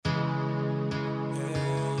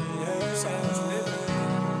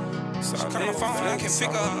call my phone, I can pick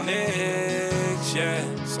up next, yeah.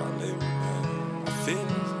 So Livin, man. I feel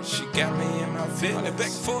it. She got me in my feelings. Back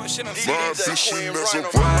and forth, shit, I'm sick.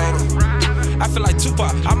 I feel like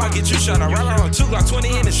Tupac. I might get you shot. I ride around 2 Glock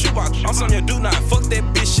 20 in the shoebox. I'm some your do not. Fuck that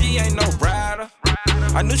bitch, she ain't no rider.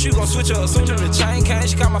 I knew she gon' switch up. Soon as the chain came,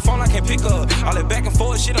 she got my phone, I can't pick up. All that back and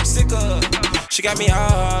forth shit, I'm sick of. She got me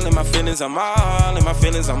all in my feelings, I'm all in my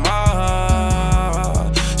feelings, I'm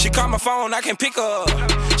all. She call my phone, I can't pick up.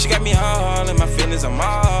 She got me all in my feelings, I'm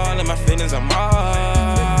all in my feelings, I'm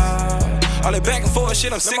all. All that back and forth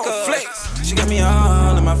shit, I'm sick of. Flex. She got me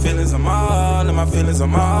all in my feelings, I'm all in my feelings,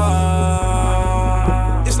 I'm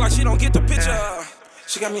all. It's like she don't get the picture.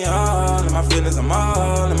 She got me all in my feelings, I'm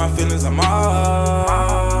all in my feelings, I'm all.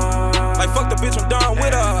 Like fuck the bitch, I'm done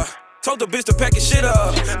with her. Told the bitch to pack his shit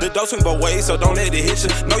up. The dough swing both ways, so don't let it hit you.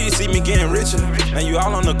 Know you see me getting richer. And you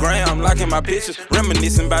all on the gram, liking my pictures.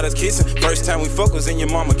 Reminiscing about us kissing. First time we fuck was in your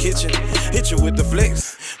mama kitchen. Hit you with the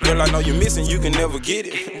flex. Girl, I know you missing, you can never get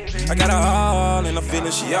it. I got her all in the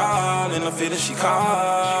feeling, she all in the feeling, she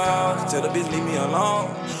call. Tell the bitch leave me alone,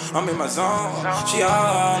 I'm in my zone. She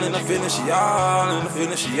all in the feeling, she all in the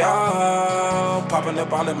feeling, she all. Popping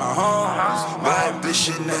up all in my home. My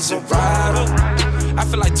ambition as a rider. I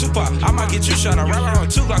feel like Tupac, I might get you shot. I ride around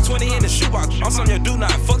 2 Glock 20 in the shoebox. I'm some your do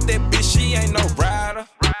not. Fuck that bitch, she ain't no rider.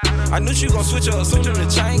 I knew she gon' switch up. Soon as the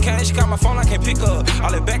chain came, she got my phone, I can't pick up. All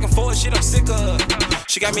that back and forth shit, I'm sick of.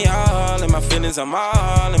 She got me all in my feelings, I'm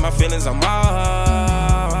all in my feelings, I'm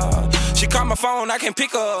all. She call my phone, I can't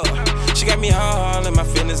pick up. She got me all in my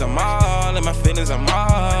feelings, I'm all in my feelings, I'm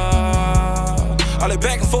all. All that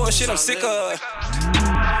back and forth shit, I'm sick of. All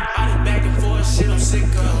that back and forth shit, I'm sick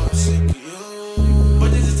of.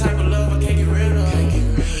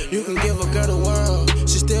 You can give a girl the world,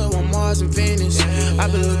 she still want Mars and Venus.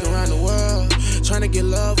 I've been looking around the world, trying to get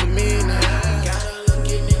love with me now. Got her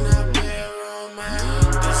looking in our bedroom, my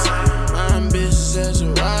ambitions as a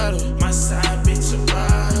rider, my side bitch a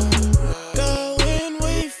rider. Girl, when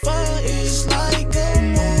we fuck, it's like a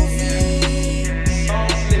movie.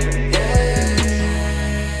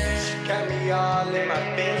 Yeah. Got me all in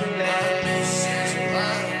my feelings.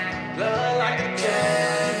 Love like a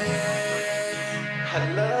cat. I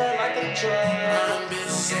love like a drug.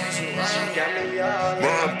 My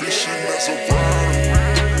ambition as a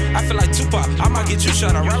rider. I feel like Tupac, I might get you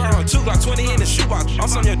shot. I ride around 2 Glock 20 in the shoebox. I'm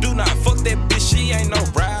some your do not. Fuck that bitch, she ain't no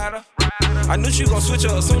rider. I knew she gon' switch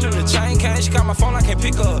up. Soon as the chain came, she got my phone, I can't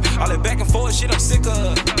pick up. All that back and forth shit, I'm sick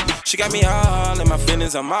of. She got me all in my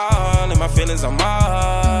feelings, I'm all in my feelings, I'm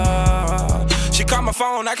all. She call my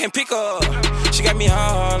phone, I can't pick up. She got me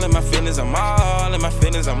all in my feelings, I'm all in my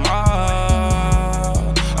feelings, I'm all.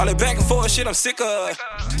 All that back and forth shit, I'm sick of.